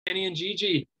Danny and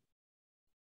Gigi.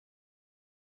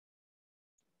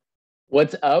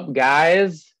 What's up,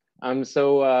 guys? I'm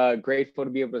so grateful to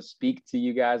be able to speak to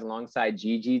you guys alongside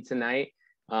Gigi tonight.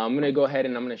 I'm going to go ahead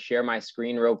and I'm going to share my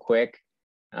screen real quick.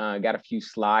 Got a few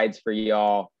slides for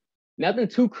y'all. Nothing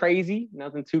too crazy,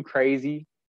 nothing too crazy.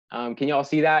 Can y'all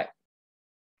see that?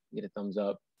 Get a thumbs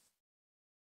up.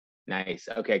 Nice.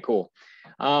 Okay, cool.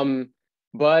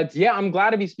 But yeah, I'm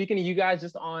glad to be speaking to you guys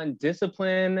just on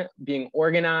discipline, being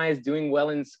organized, doing well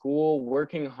in school,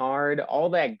 working hard,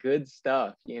 all that good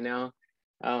stuff, you know?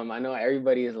 I know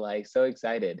everybody is like so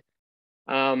excited.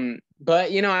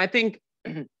 But you know, I think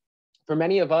for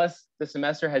many of us, the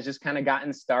semester has just kind of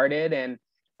gotten started, and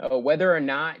whether or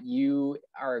not you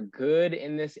are good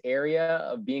in this area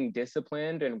of being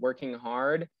disciplined and working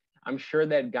hard, I'm sure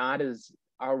that God is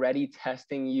already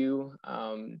testing you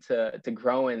to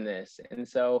grow in this. And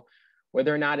so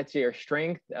whether or not it's your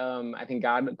strength, I think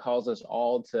God calls us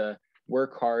all to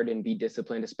work hard and be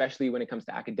disciplined, especially when it comes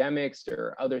to academics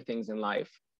or other things in life.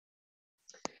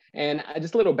 And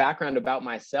just a little background about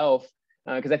myself,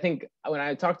 because I think when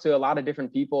I talk to a lot of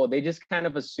different people, they just kind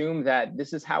of assume that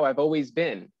this is how I've always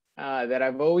been, that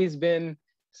I've always been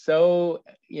so,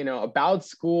 you know, about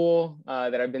school,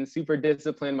 that I've been super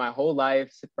disciplined my whole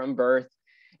life from birth,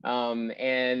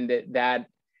 and that,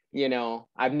 you know,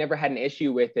 I've never had an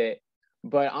issue with it.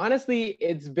 But honestly,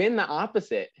 it's been the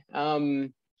opposite.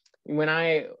 When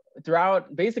I,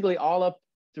 throughout basically all up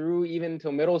through even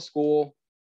till middle school,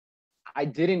 I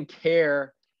didn't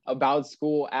care about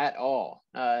school at all,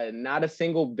 not a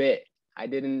single bit. I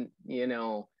didn't, you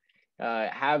know,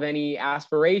 have any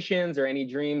aspirations or any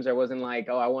dreams. I wasn't like,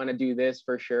 oh, I want to do this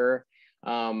for sure.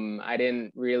 I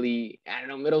didn't really, I don't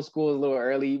know, middle school is a little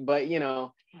early, but you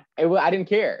know, I didn't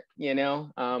care, you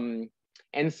know?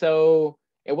 And so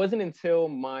it wasn't until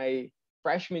my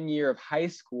freshman year of high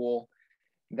school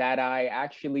that I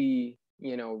actually,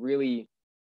 you know, really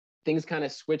things kind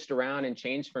of switched around and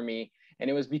changed for me. And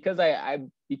it was because I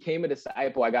became a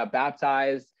disciple. I got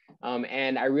baptized,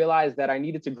 and I realized that I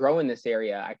needed to grow in this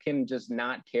area. I couldn't just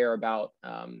not care about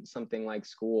something like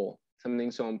school,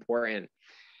 something so important.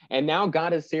 And now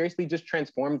God has seriously just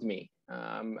transformed me.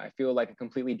 I feel like a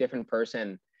completely different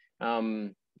person.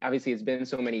 Obviously, it's been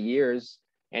so many years,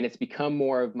 and it's become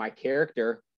more of my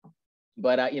character.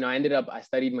 But you know, I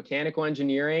studied mechanical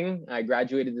engineering. I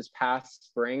graduated this past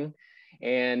spring,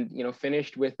 and you know,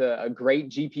 finished with a great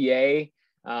GPA.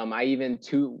 I even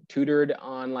tutored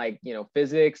on, like, you know,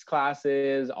 physics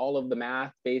classes, all of the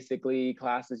math basically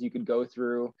classes you could go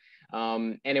through,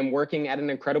 and I'm working at an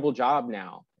incredible job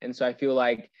now. And so I feel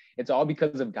like it's all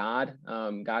because of God.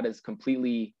 God has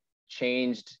completely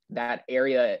changed that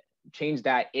area, changed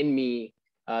that in me,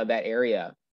 that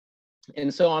area.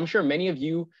 And so I'm sure many of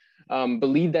you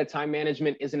believe that time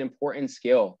management is an important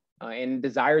skill, and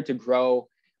desire to grow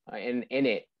in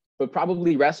it, but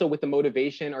probably wrestle with the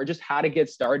motivation or just how to get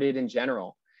started in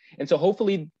general. And so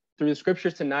hopefully through the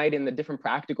scriptures tonight and the different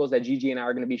practicals that Gigi and I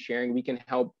are going to be sharing, we can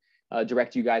help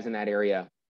direct you guys in that area.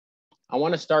 I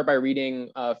want to start by reading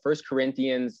 1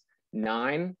 Corinthians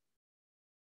 9.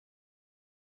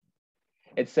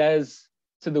 It says,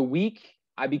 "To the weak,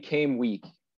 I became weak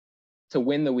to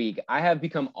win the weak. I have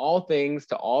become all things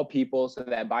to all people so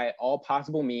that by all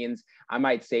possible means I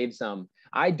might save some.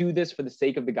 I do this for the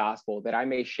sake of the gospel, that I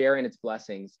may share in its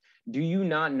blessings. Do you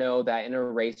not know that in a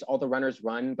race all the runners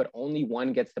run, but only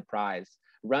one gets the prize?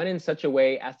 Run in such a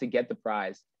way as to get the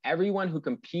prize. Everyone who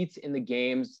competes in the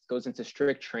games goes into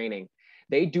strict training.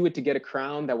 They do it to get a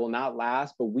crown that will not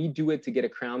last, but we do it to get a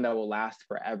crown that will last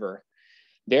forever.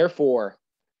 Therefore,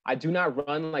 I do not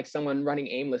run like someone running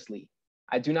aimlessly.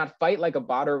 I do not fight like a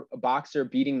boxer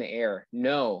beating the air.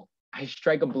 No, I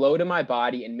strike a blow to my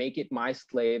body and make it my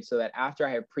slave, so that after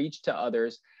I have preached to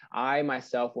others, I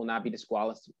myself will not be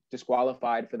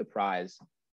disqualified for the prize."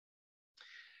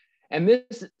 And this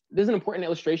is an important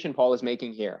illustration Paul is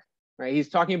making here, right? He's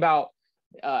talking about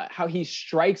how he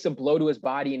strikes a blow to his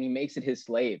body and he makes it his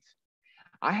slave.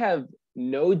 I have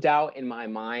no doubt in my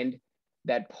mind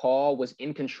that Paul was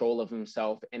in control of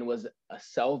himself and was a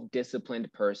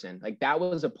self-disciplined person. Like, that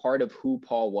was a part of who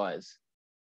Paul was.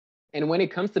 And when it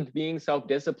comes to being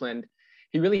self-disciplined,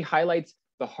 he really highlights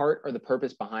the heart or the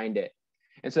purpose behind it.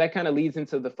 And so that kind of leads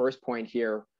into the first point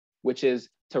here, which is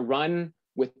to run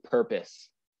with purpose,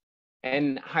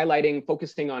 and highlighting,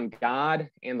 focusing on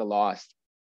God and the lost.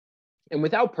 And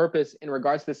without purpose in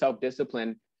regards to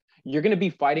self-discipline, you're going to be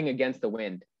fighting against the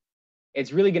wind.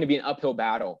 It's really going to be an uphill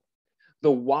battle. The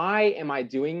why am I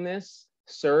doing this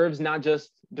serves not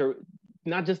just to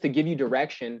give you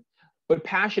direction, but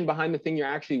passion behind the thing you're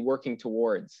actually working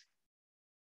towards.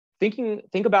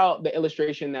 Think about the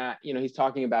illustration that, he's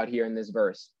talking about here in this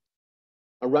verse.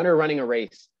 A runner running a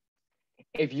race.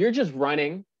 If you're just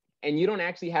running and you don't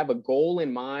actually have a goal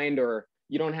in mind, or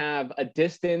you don't have a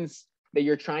distance that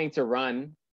you're trying to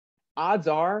run, odds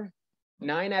are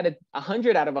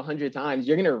 100 out of 100 times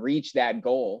you're going to reach that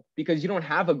goal, because you don't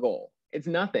have a goal. It's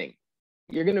nothing.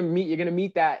 You're going to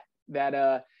meet that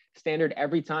standard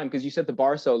every time, because you set the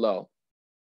bar so low.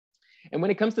 And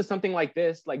when it comes to something like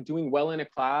this, like doing well in a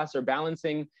class or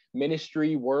balancing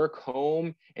ministry, work,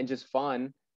 home, and just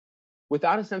fun,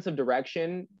 without a sense of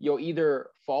direction, you'll either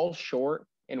fall short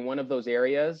in one of those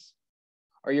areas,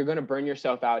 or you're going to burn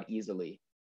yourself out easily.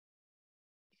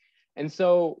 And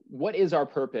so what is our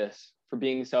purpose for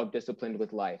being self-disciplined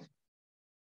with life?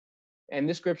 And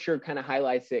this scripture kind of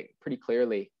highlights it pretty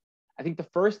clearly. I think the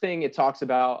first thing it talks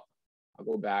about, I'll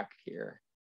go back here.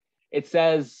 It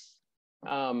says,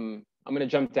 I'm going to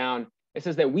jump down. It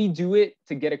says that we do it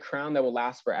to get a crown that will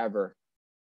last forever.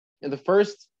 And the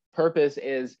first purpose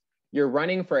is you're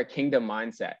running for a kingdom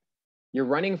mindset. You're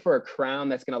running for a crown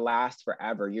that's going to last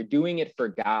forever. You're doing it for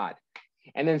God.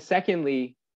 And then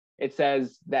secondly, it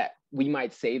says that we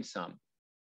might save some,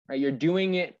 right? You're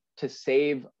doing it to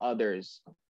save others,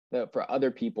 for other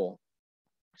people.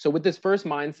 So with this first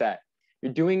mindset,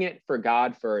 you're doing it for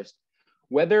God first.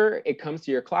 Whether it comes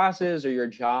to your classes or your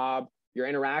job, your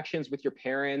interactions with your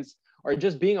parents, or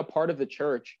just being a part of the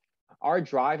church, our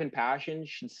drive and passion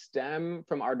should stem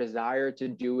from our desire to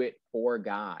do it for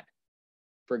God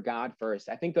first.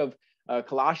 I think of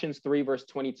Colossians 3, verse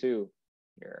 22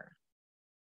 here.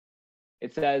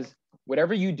 It says,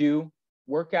 whatever you do,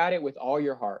 work at it with all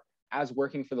your heart, as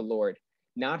working for the Lord,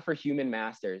 not for human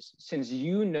masters, since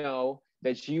you know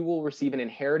that you will receive an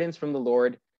inheritance from the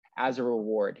Lord as a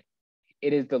reward.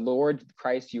 It is the Lord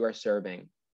Christ you are serving.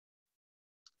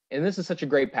 And this is such a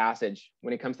great passage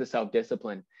when it comes to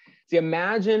self-discipline. See,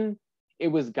 imagine it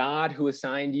was God who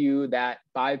assigned you that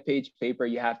 5-page paper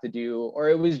you have to do, or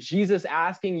it was Jesus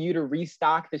asking you to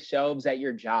restock the shelves at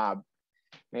your job.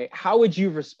 Right? How would you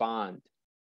respond?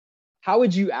 How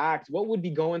would you act? What would be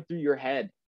going through your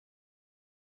head?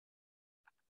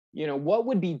 What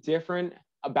would be different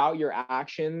about your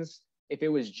actions if it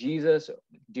was Jesus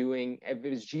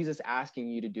asking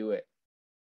you to do it?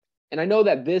 And I know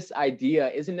that this idea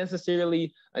isn't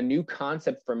necessarily a new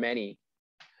concept for many,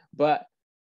 but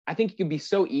I think it can be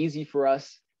so easy for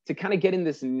us to kind of get in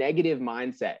this negative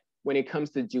mindset when it comes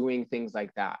to doing things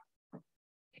like that.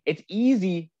 It's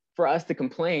easy for us to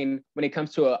complain when it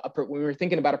comes to when we're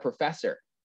thinking about a professor,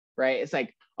 right? It's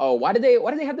like, oh, why do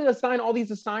they have to assign all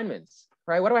these assignments,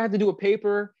 right? Why do I have to do a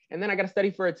paper, and then I got to study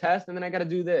for a test, and then I got to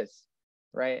do this,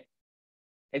 right?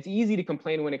 It's easy to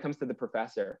complain when it comes to the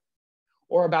professor,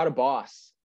 or about a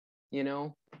boss.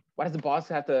 Why does the boss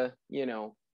have to,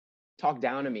 talk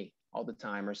down to me all the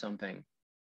time or something?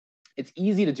 It's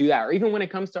easy to do that. Or even when it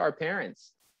comes to our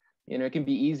parents, it can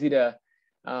be easy to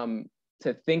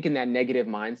think in that negative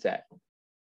mindset.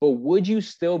 But would you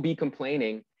still be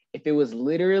complaining if it was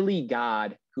literally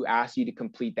God who asked you to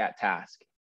complete that task?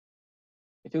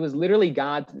 If it was literally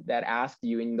God that asked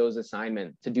you in those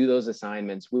assignments to do those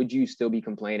assignments, would you still be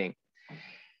complaining?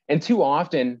 And too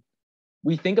often,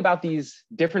 we think about these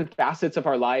different facets of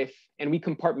our life and we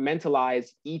compartmentalize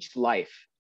each life,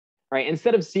 right?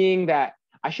 Instead of seeing that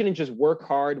I shouldn't just work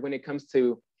hard when it comes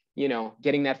to,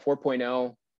 getting that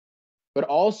 4.0, but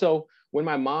also when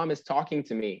my mom is talking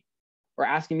to me or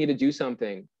asking me to do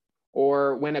something,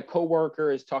 or when a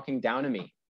coworker is talking down to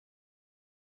me.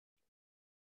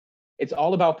 It's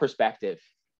all about perspective.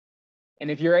 And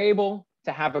if you're able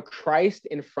to have a Christ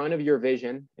in front of your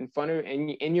vision,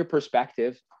 in your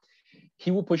perspective, he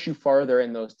will push you farther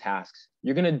in those tasks.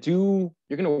 You're going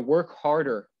to work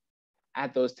harder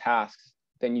at those tasks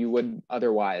than you would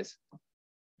otherwise.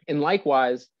 And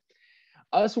likewise,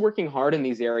 us working hard in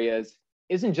these areas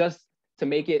isn't just to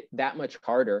make it that much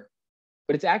harder,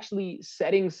 but it's actually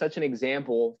setting such an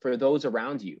example for those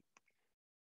around you.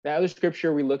 The other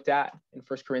scripture we looked at in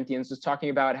 1 Corinthians was talking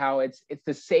about how it's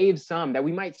to save some, that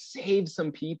we might save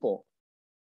some people.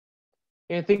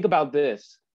 And think about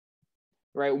this,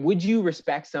 right? Would you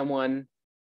respect someone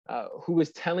who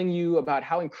is telling you about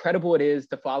how incredible it is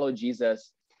to follow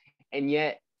Jesus, and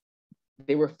yet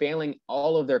they were failing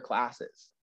all of their classes?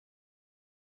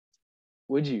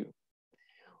 Would you?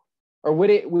 Or would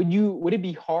it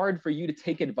be hard for you to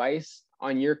take advice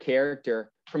on your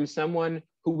character from someone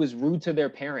who was rude to their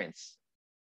parents?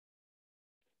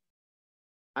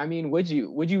 I mean, would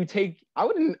you take, I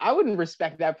wouldn't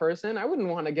respect that person. I wouldn't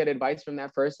want to get advice from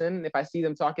that person if I see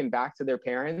them talking back to their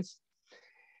parents.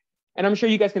 And I'm sure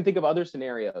you guys can think of other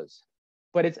scenarios,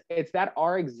 but it's that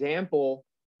our example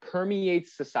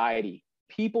permeates society.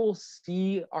 People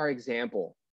see our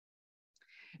example.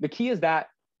 The key is that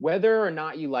whether or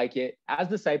not you like it, as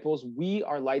disciples, we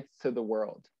are lights to the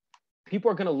world.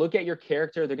 People are going to look at your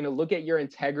character. They're going to look at your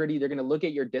integrity. They're going to look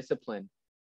at your discipline.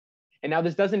 And now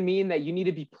this doesn't mean that you need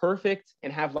to be perfect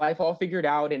and have life all figured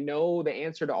out and know the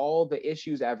answer to all the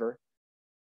issues ever.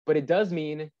 But it does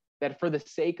mean that for the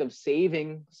sake of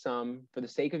saving some, for the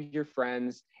sake of your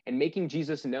friends and making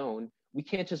Jesus known, we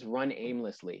can't just run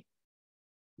aimlessly.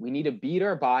 We need to beat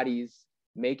our bodies,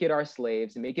 make it our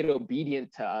slaves, and make it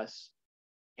obedient to us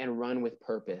and run with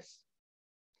purpose.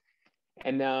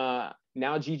 And now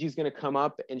Gigi's going to come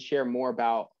up and share more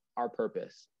about our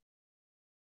purpose.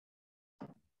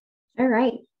 All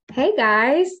right. Hey,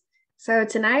 guys. So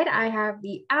tonight I have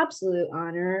the absolute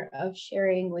honor of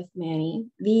sharing with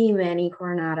Emmanuel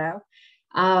Coronado,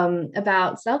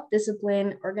 about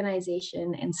self-discipline,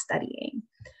 organization, and studying.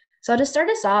 So to start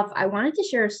us off, I wanted to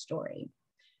share a story.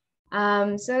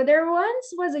 So there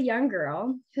once was a young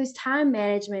girl whose time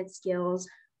management skills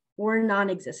were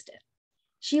non-existent.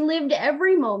 She lived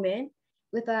every moment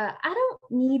with I don't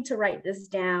need to write this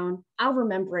down, I'll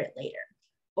remember it later.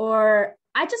 Or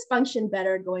I just function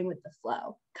better going with the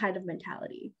flow kind of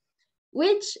mentality,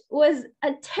 which was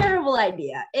a terrible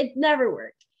idea. It never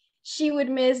worked. She would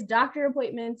miss doctor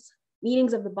appointments,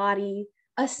 meetings of the body,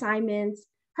 assignments,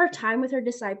 her time with her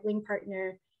discipling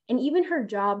partner, and even her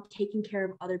job taking care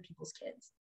of other people's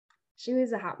kids. She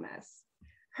was a hot mess.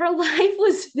 Her life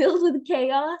was filled with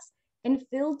chaos and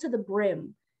filled to the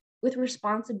brim with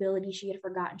responsibility she had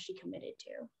forgotten she committed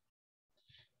to.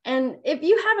 And if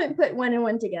you haven't put one and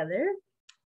one together,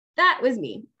 that was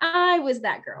me. I was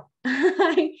that girl.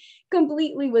 I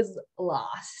completely was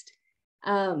lost.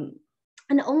 And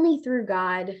only through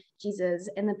God, Jesus,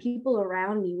 and the people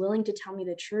around me willing to tell me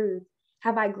the truth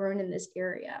have I grown in this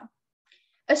area.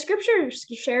 A scripture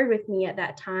shared with me at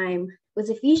that time was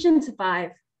Ephesians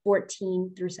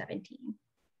 5:14-17.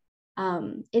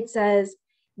 It says,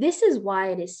 "This is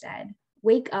why it is said,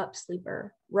 wake up,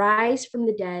 sleeper, rise from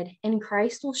the dead, and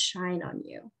Christ will shine on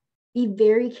you. Be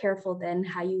very careful then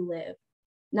how you live,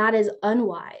 not as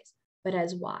unwise, but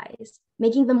as wise,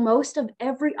 making the most of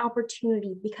every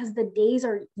opportunity because the days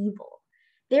are evil.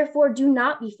 Therefore, do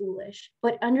not be foolish,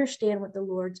 but understand what the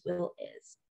Lord's will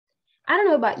is." I don't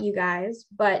know about you guys,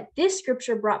 but this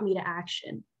scripture brought me to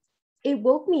action. It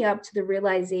woke me up to the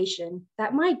realization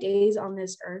that my days on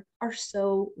this earth are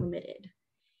so limited.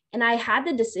 And I had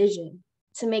the decision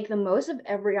to make the most of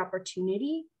every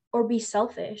opportunity or be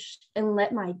selfish and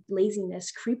let my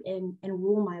laziness creep in and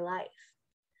rule my life.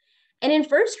 And in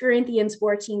 1 Corinthians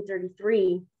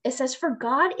 14:33, it says, "For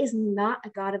God is not a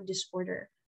God of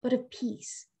disorder, but of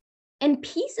peace." And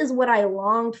peace is what I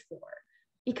longed for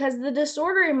because the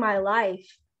disorder in my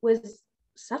life was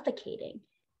suffocating.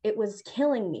 It was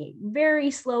killing me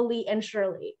very slowly and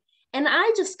surely. And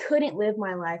I just couldn't live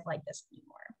my life like this anymore.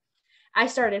 I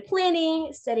started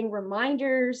planning, setting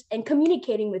reminders, and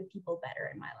communicating with people better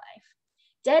in my life,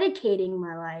 dedicating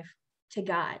my life to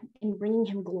God and bringing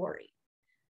him glory.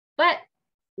 But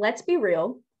let's be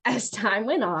real, as time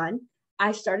went on,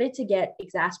 I started to get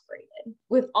exasperated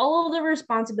with all of the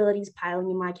responsibilities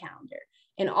piling in my calendar,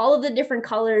 and all of the different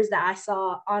colors that I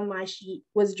saw on my sheet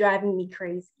was driving me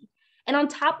crazy. And on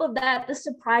top of that, the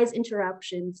surprise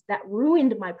interruptions that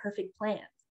ruined my perfect plans.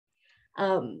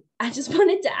 I just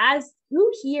wanted to ask,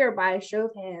 who here, by a show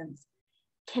of hands,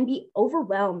 can be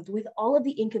overwhelmed with all of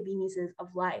the inconveniences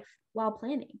of life while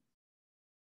planning?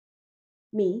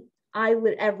 Me,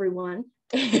 everyone.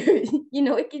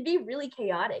 It can be really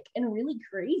chaotic and really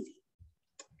crazy.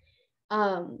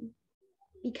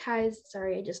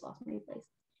 Sorry, I just lost my place.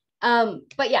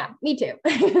 But yeah, me too.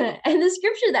 And the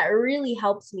scripture that really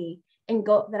helps me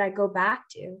that I go back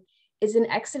to is in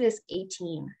Exodus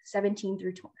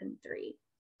 18:17-23.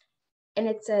 And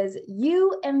it says,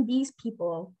 "You and these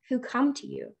people who come to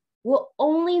you will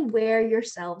only wear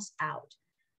yourselves out.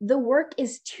 The work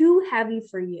is too heavy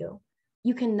for you.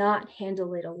 You cannot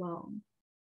handle it alone."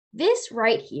 This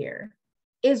right here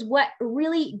is what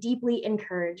really deeply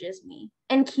encourages me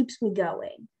and keeps me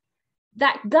going.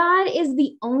 That God is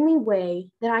the only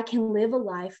way that I can live a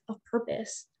life of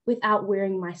purpose without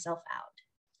wearing myself out.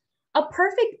 A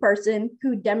perfect person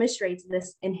who demonstrates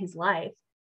this in his life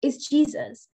is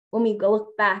Jesus. When we go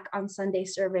look back on Sunday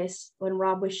service, when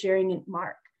Rob was sharing in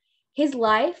Mark, his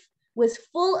life was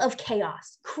full of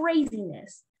chaos,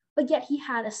 craziness, but yet he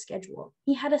had a schedule.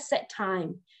 He had a set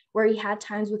time where he had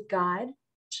times with God,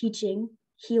 teaching,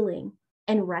 healing,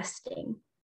 and resting.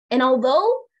 And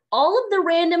although all of the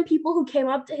random people who came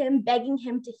up to him, begging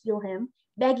him to heal him,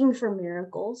 begging for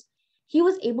miracles, he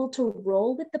was able to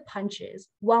roll with the punches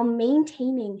while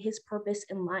maintaining his purpose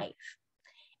in life.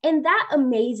 And that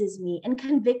amazes me and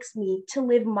convicts me to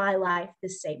live my life the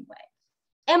same way.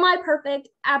 Am I perfect?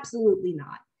 Absolutely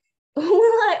not. Will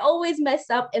I always mess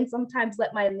up and sometimes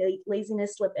let my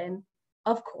laziness slip in?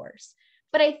 Of course.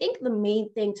 But I think the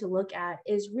main thing to look at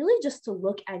is really just to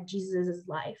look at Jesus's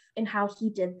life and how he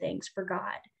did things for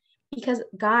God, because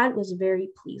God was very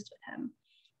pleased with him.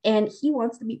 And he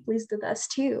wants to be pleased with us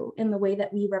too in the way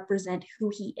that we represent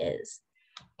who he is.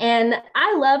 And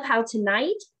I love how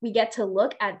tonight we get to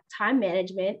look at time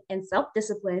management and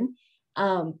self-discipline,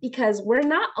 because we're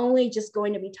not only just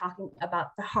going to be talking about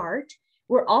the heart,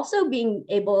 we're also being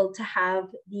able to have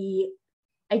the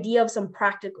idea of some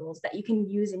practicals that you can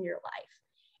use in your life.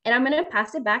 And I'm going to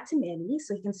pass it back to Manny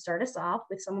so he can start us off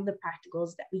with some of the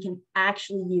practicals that we can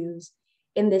actually use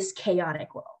in this chaotic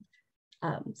world.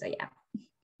 So yeah.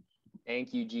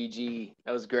 Thank you, Gigi.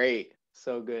 That was great.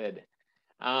 So good.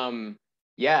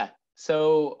 Yeah.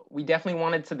 So we definitely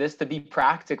wanted this to be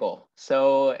practical.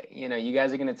 So, you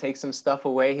guys are going to take some stuff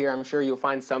away here. I'm sure you'll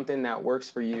find something that works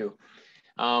for you.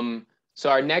 So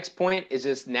our next point is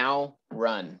just now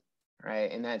run,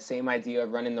 right? And that same idea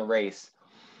of running the race.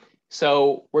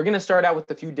 So we're going to start out with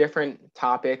a few different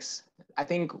topics. I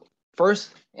think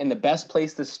first and the best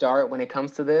place to start when it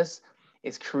comes to this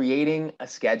is creating a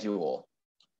schedule.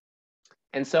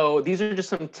 And so these are just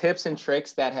some tips and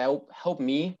tricks that help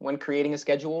me when creating a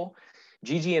schedule.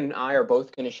 Gigi and I are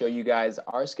both going to show you guys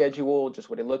our schedule, just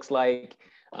what it looks like,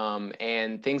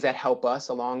 and things that help us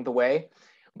along the way.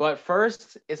 But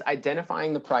first is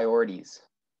identifying the priorities,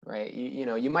 right?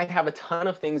 You might have a ton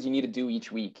of things you need to do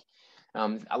each week.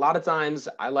 A lot of times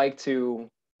I like to,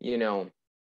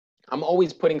 I'm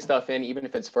always putting stuff in, even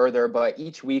if it's further, but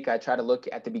each week I try to look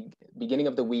at the beginning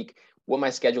of the week, what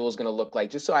my schedule is going to look like,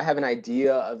 just so I have an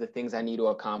idea of the things I need to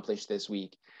accomplish this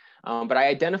week. But I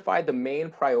identified the main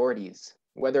priorities,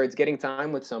 whether it's getting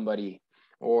time with somebody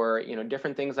or,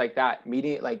 different things like that,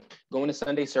 meeting, like going to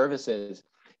Sunday services,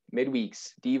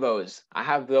 midweeks, devos. I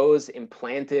have those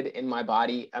implanted in my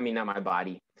body. I mean, not my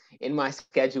body, in my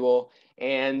schedule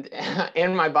and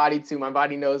in my body too. My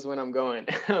body knows when I'm going,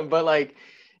 but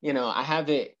I have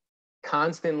it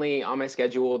constantly on my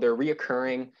schedule. They're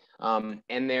reoccurring,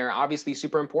 and they're obviously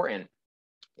super important.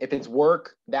 If it's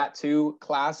work, that too,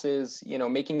 classes,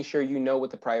 making sure you know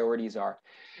what the priorities are.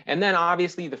 And then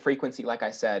obviously the frequency, like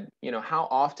I said, how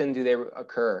often do they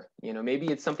occur? Maybe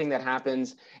it's something that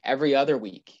happens every other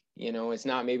week. It's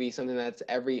not maybe something that's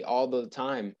all the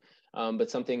time,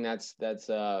 but something that's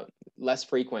less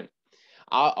frequent.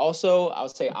 I'll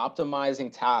say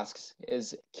optimizing tasks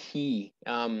is key.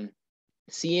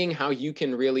 Seeing how you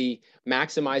can really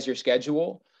maximize your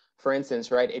schedule. For instance,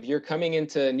 right, if you're coming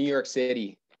into New York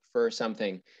City for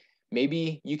something,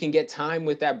 maybe you can get time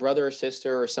with that brother or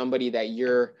sister or somebody that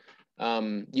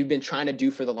you've been trying to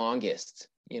do for the longest.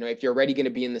 If you're already going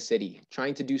to be in the city,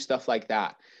 trying to do stuff like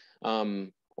that.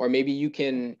 Or maybe you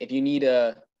can, if you need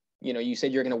you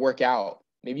said you're going to work out,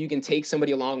 maybe you can take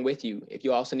somebody along with you if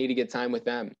you also need to get time with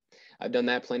them. I've done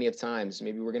that plenty of times.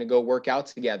 Maybe we're going to go work out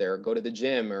together or go to the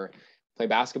gym or play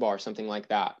basketball or something like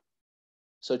that.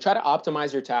 So try to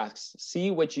optimize your tasks.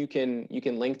 See what you can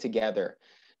link together.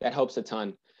 That helps a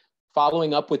ton.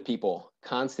 Following up with people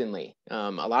constantly.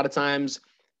 A lot of times,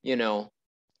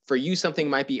 for you, something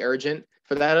might be urgent.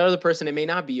 For that other person, it may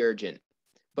not be urgent.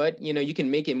 But, you can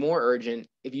make it more urgent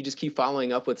if you just keep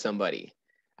following up with somebody.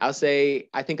 I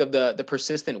think of the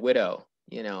persistent widow.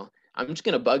 I'm just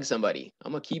going to bug somebody.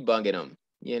 I'm going to keep bugging them,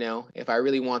 if I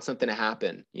really want something to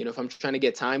happen. If I'm trying to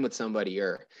get time with somebody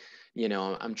or,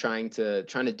 I'm trying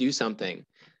to do something,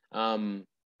 you're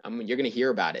going to hear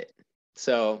about it.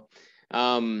 So,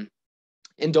 and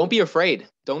don't be afraid.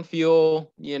 Don't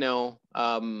feel,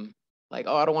 like,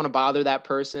 oh, I don't want to bother that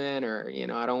person or,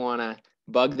 I don't want to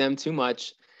bug them too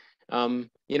much.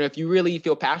 If you really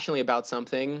feel passionately about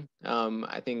something,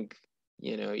 I think,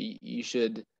 you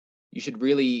should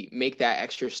really make that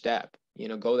extra step,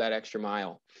 go that extra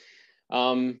mile.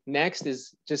 Next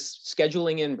is just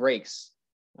scheduling in breaks.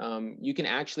 You can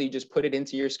actually just put it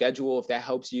into your schedule if that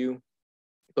helps you,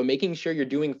 but making sure you're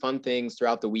doing fun things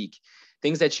throughout the week,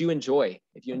 things that you enjoy.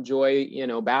 If you enjoy,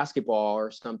 basketball or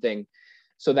something,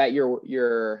 so that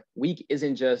your week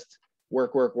isn't just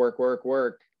work,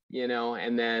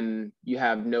 and then you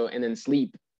have and then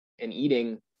sleep and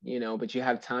eating, but you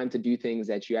have time to do things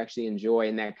that you actually enjoy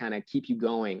and that kind of keep you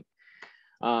going.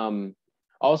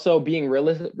 Also being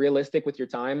realistic with your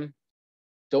time.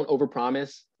 Don't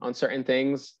overpromise on certain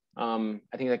things. I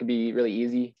think that could be really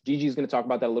easy. Gigi is going to talk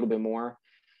about that a little bit more.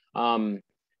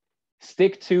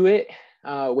 Stick to it.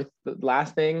 with the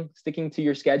last thing, sticking to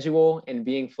your schedule and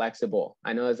being flexible.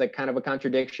 I know it's like kind of a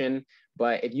contradiction,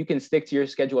 but if you can stick to your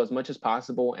schedule as much as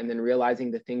possible and then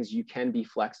realizing the things you can be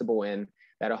flexible in,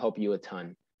 that'll help you a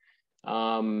ton.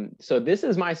 So this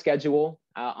is my schedule.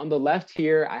 On the left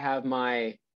here, I have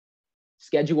my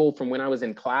schedule from when I was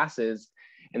in classes.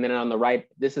 And then on the right,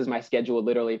 this is my schedule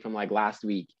literally from like last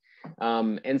week.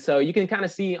 And so you can kind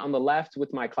of see on the left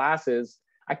with my classes,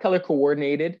 I color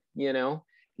coordinated, you know,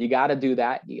 you got to do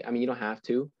that. I mean, you don't have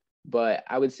to, but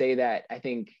I would say that I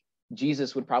think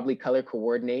Jesus would probably color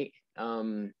coordinate.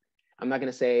 I'm not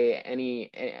going to say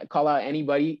call out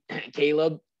anybody,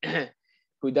 Caleb,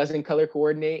 who doesn't color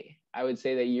coordinate. I would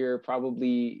say that you're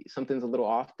probably, something's a little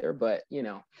off there, but you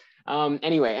know,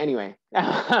 anyway.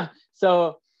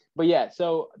 But yeah,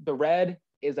 so the red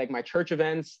is like my church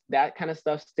events, that kind of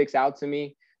stuff sticks out to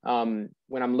me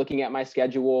when I'm looking at my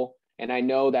schedule. And I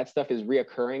know that stuff is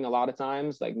reoccurring a lot of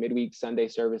times, like midweek Sunday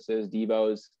services,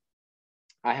 Devos.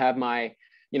 I have my,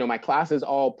 my classes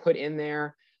all put in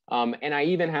there. And I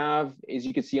even have, as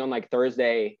you can see on like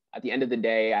Thursday, at the end of the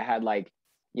day, I had like,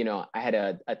 I had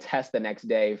a test the next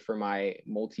day for my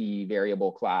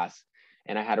multivariable class.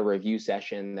 And I had a review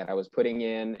session that I was putting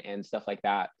in and stuff like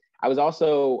that. I was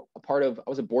also I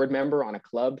was a board member on a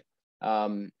club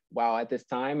while at this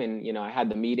time. And, I had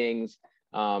the meetings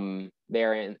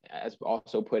there and as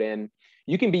also put in.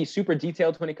 You can be super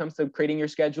detailed when it comes to creating your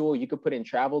schedule. You could put in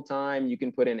travel time. You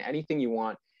can put in anything you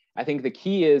want. I think the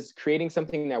key is creating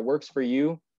something that works for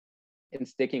you and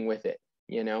sticking with it,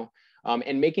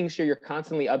 and making sure you're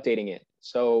constantly updating it.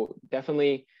 So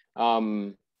definitely,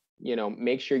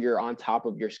 make sure you're on top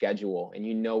of your schedule and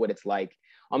you know what it's like.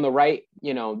 On the right,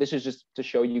 this is just to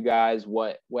show you guys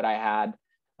what I had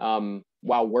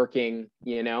while working,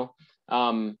 but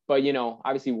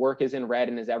obviously work is in red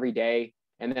and is every day.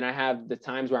 And then I have the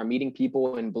times where I'm meeting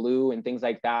people in blue and things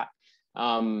like that.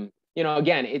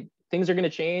 Again, things are going to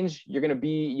change.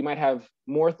 You might have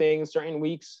more things certain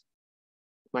weeks,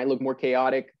 might look more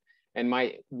chaotic and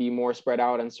might be more spread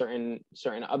out on certain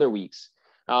other weeks.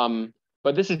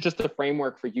 But this is just a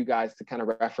framework for you guys to kind of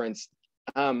reference,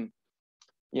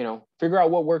 figure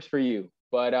out what works for you.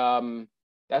 But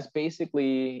that's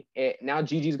basically it. Now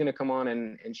Gigi's going to come on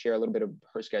and share a little bit of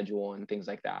her schedule and things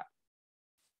like that.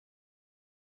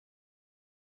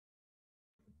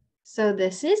 So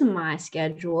this is my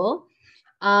schedule.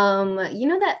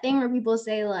 That thing where people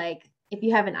say, like, if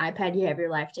you have an iPad, you have your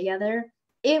life together.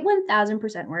 It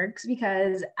 1000% works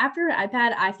because after an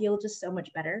iPad, I feel just so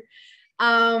much better.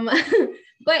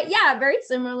 But yeah, very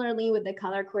similarly with the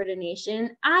color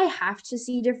coordination, I have to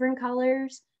see different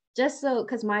colors just so,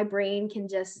 because my brain can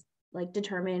just like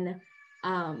determine,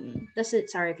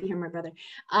 sorry if you hear my brother,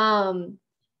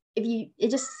 it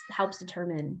just helps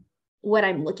determine what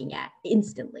I'm looking at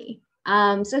instantly.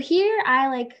 So here I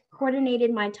like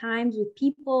coordinated my times with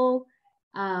people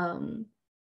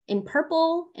in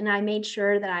purple, and I made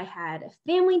sure that I had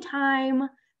family time,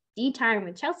 D time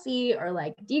with Chelsea, or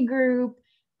like D group,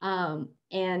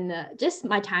 and just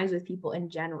my times with people in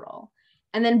general.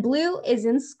 And then blue is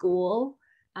in school.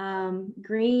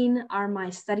 Green are my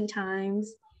study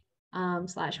times /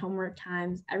 homework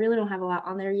times. I really don't have a lot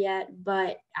on there yet,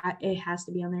 but it has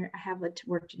to be on there. I have a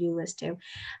work to-do list too.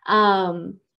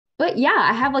 But yeah,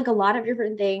 I have like a lot of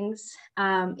different things.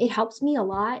 It helps me a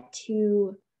lot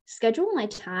to schedule my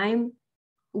time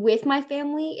with my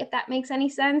family, if that makes any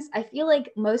sense. I feel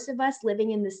like most of us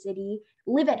living in the city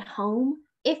live at home.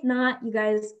 If not, you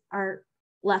guys are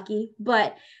lucky,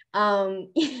 but not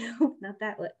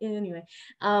that anyway.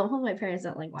 Hope my parents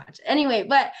don't like watch anyway.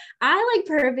 But I like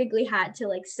perfectly had to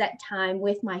like set time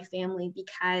with my family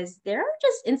because there are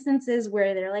just instances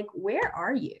where they're like, "Where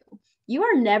are you? You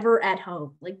are never at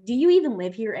home. Like, do you even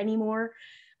live here anymore?"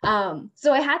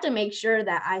 So I had to make sure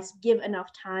that I give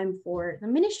enough time for the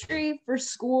ministry, for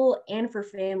school, and for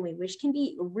family, which can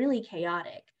be really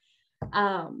chaotic.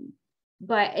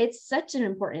 But it's such an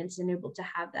importance to be able to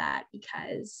have that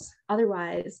because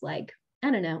otherwise, like,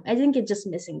 I don't know, I think it's just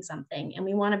missing something, and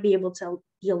we want to be able to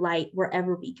be a light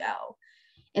wherever we go.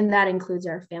 And that includes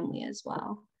our family as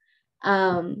well.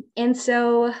 And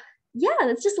so, yeah,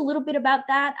 that's just a little bit about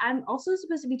that. I'm also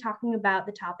supposed to be talking about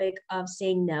the topic of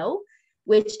saying no,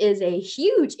 which is a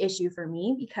huge issue for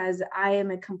me because I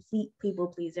am a complete people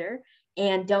pleaser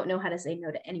and don't know how to say no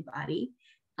to anybody.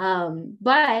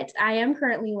 But I am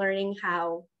currently learning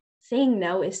how saying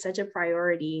no is such a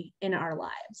priority in our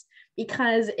lives,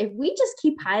 because if we just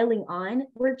keep piling on,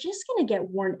 we're just going to get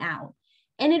worn out,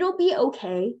 and it'll be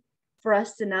okay for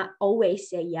us to not always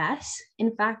say yes.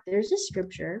 In fact, there's a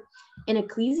scripture in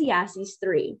Ecclesiastes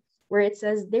 3 where it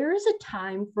says, "There is a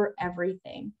time for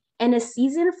everything and a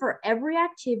season for every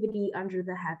activity under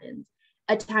the heavens,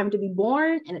 a time to be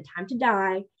born and a time to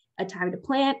die, a time to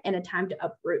plant and a time to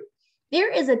uproot.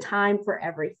 There is a time for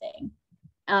everything.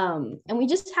 And we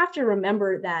just have to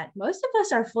remember that most of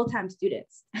us are full-time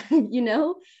students.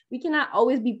 We cannot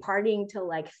always be partying till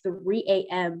like 3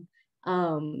 a.m.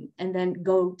 And then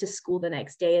go to school the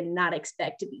next day and not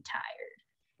expect to be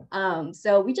tired.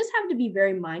 So we just have to be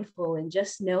very mindful and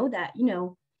just know that,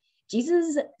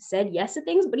 Jesus said yes to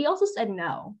things, but he also said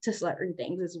no to certain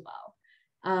things as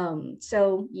well.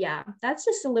 So yeah, that's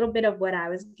just a little bit of what I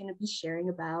was going to be sharing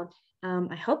about.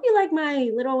 I hope you like my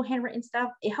little handwritten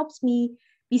stuff. It helps me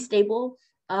be stable.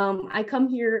 I come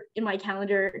here in my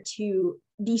calendar to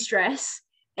de-stress.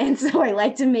 And so I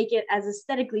like to make it as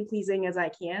aesthetically pleasing as I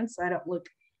can so I don't look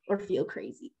or feel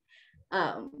crazy.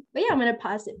 But yeah, I'm going to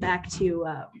pass it back to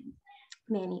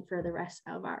Manny for the rest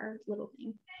of our little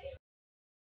thing.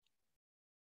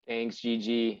 Thanks,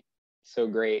 Gigi. So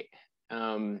great.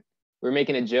 We're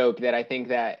making a joke that I think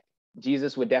that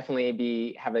Jesus would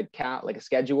definitely have a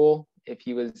schedule if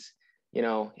he was,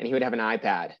 and he would have an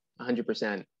iPad,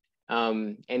 100%.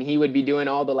 And he would be doing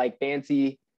all the like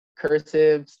fancy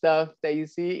cursive stuff that you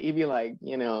see. He'd be like,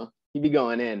 he'd be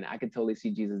going in. I could totally see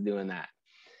Jesus doing that.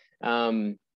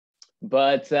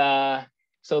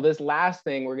 So this last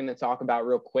thing we're going to talk about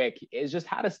real quick is just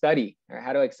how to study or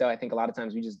how to excel. I think a lot of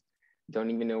times we just don't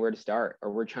even know where to start,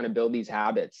 or we're trying to build these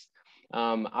habits.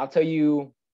 I'll tell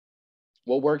you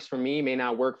what works for me may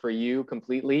not work for you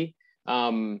completely.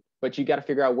 But you got to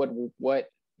figure out what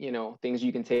things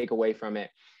you can take away from it.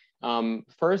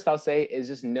 First, I'll say is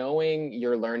just knowing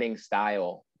your learning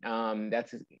style.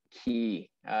 That's key.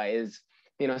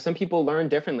 Some people learn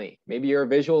differently. Maybe you're a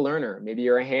visual learner. Maybe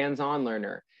you're a hands-on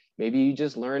learner. Maybe you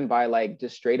just learn by like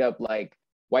just straight up like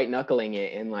white knuckling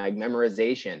it in like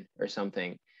memorization or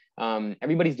something.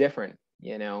 Everybody's different.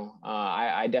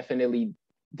 I definitely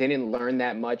didn't learn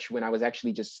that much when I was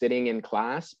actually just sitting in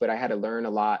class, but I had to learn a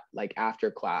lot like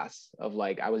after class of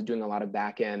like, I was doing a lot of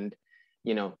back end,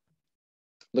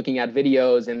 looking at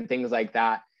videos and things like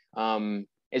that.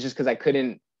 It's just because I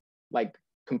couldn't like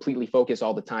completely focus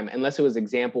all the time unless it was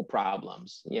example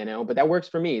problems, but that works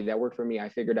for me. I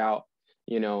figured out,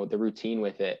 the routine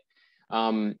with it.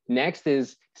 Next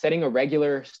is setting a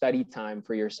regular study time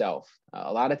for yourself.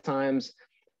 A lot of times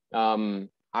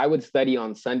I would study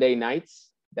on Sunday nights.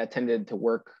 That tended to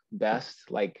work best,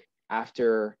 like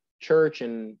after church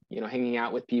and, hanging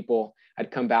out with people. I'd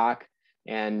come back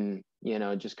and,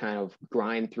 just kind of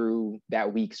grind through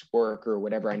that week's work or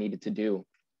whatever I needed to do.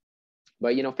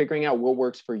 But, figuring out what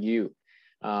works for you.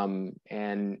 And,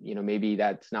 maybe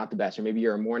that's not the best, or maybe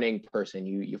you're a morning person,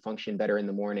 you function better in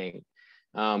the morning.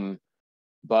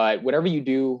 But whatever you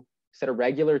do, set a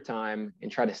regular time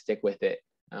and try to stick with it.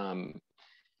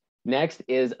 Next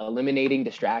is eliminating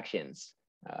distractions.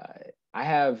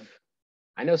 I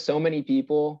know so many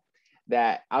people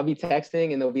that I'll be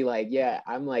texting and they'll be like, yeah,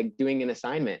 I'm like doing an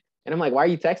assignment. And I'm like, why are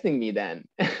you texting me then?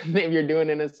 If you're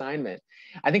doing an assignment.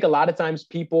 I think a lot of times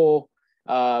people,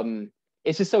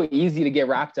 it's just so easy to get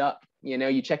wrapped up.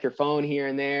 You check your phone here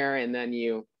and there, and then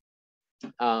you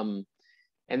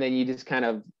just kind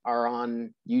of are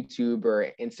on YouTube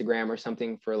or Instagram or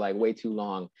something for like way too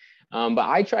long. But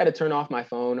I try to turn off my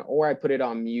phone, or I put it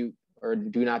on mute or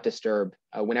do not disturb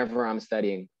whenever I'm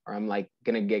studying or I'm like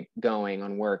gonna get going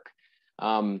on work.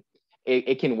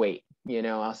 It can wait,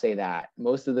 I'll say that.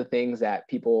 Most of the things that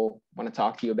people want to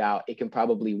talk to you about, it can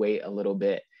probably wait a little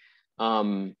bit.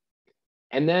 And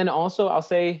then also I'll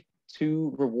say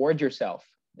to reward yourself.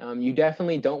 You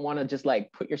definitely don't want to just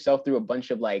like put yourself through a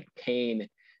bunch of like pain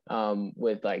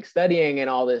with like studying and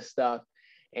all this stuff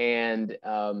and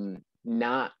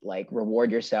not like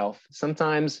reward yourself.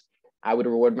 Sometimes I would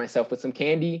reward myself with some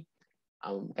candy.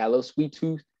 Got a little sweet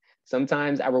tooth.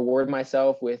 Sometimes I reward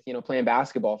myself with, playing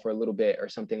basketball for a little bit or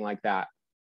something like that.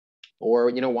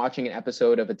 Or, watching an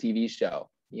episode of a TV show,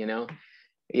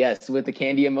 Yes, with the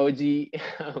candy emoji,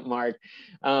 Mark.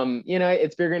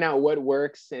 It's figuring out what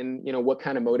works and, what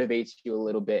kind of motivates you a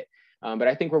little bit. But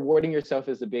I think rewarding yourself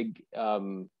is a big,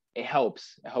 it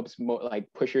helps.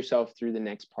 Like push yourself through the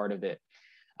next part of it.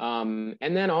 And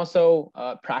then also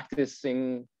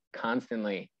practicing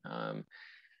constantly.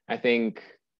 I think,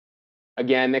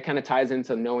 again, that kind of ties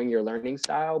into knowing your learning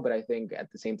style, but I think at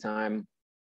the same time,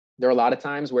 there are a lot of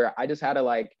times where I just had to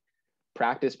like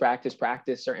practice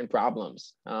certain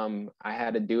problems. I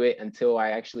had to do it until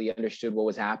I actually understood what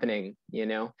was happening,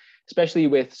 especially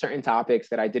with certain topics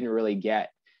that I didn't really get.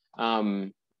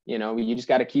 You just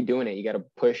got to keep doing it. You got to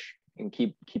push and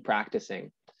keep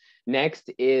practicing. Next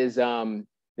is,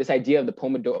 this this idea of the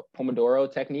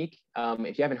Pomodoro technique.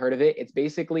 If you haven't heard of it, it's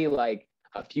basically like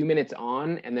a few minutes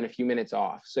on and then a few minutes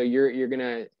off. So you're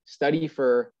gonna study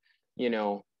for,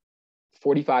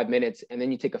 45 minutes, and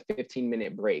then you take a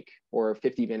 15-minute break, or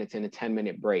 50 minutes and a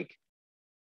 10-minute break.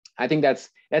 I think that's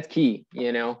key.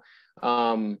 There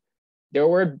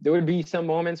would be some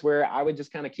moments where I would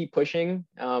just kind of keep pushing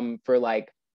for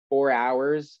like 4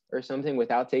 hours or something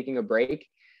without taking a break.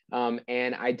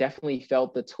 And I definitely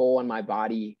felt the toll on my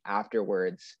body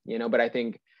afterwards, but I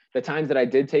think the times that I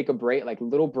did take a break, like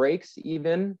little breaks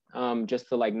even, just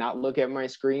to like not look at my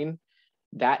screen,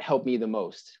 that helped me the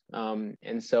most.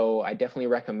 And so I definitely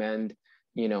recommend,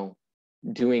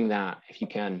 doing that if you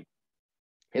can.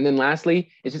 And then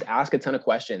lastly, is just ask a ton of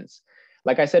questions.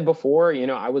 Like I said before,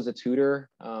 I was a tutor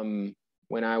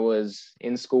when I was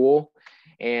in school,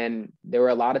 and there were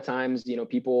a lot of times,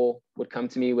 people would come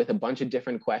to me with a bunch of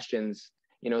different questions,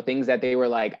 things that they were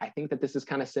like, I think that this is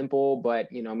kind of simple, but,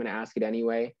 I'm going to ask it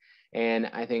anyway. And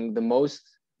I think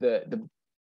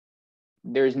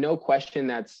there's no question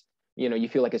that's, you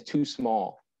feel like it's too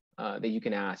small that you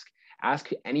can ask. Ask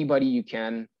anybody you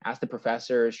can. Ask the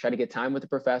professors. Try to get time with the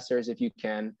professors if you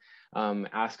can.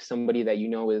 Ask somebody that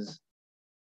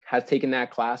has taken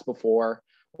that class before,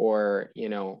 or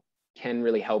can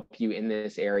really help you in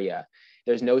this area.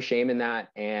 There's no shame in that,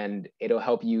 and it'll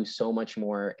help you so much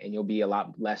more, and you'll be a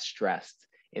lot less stressed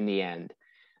in the end.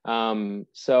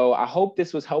 So I hope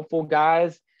this was helpful,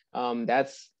 guys.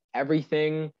 That's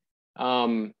everything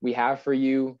we have for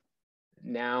you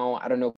now. I don't know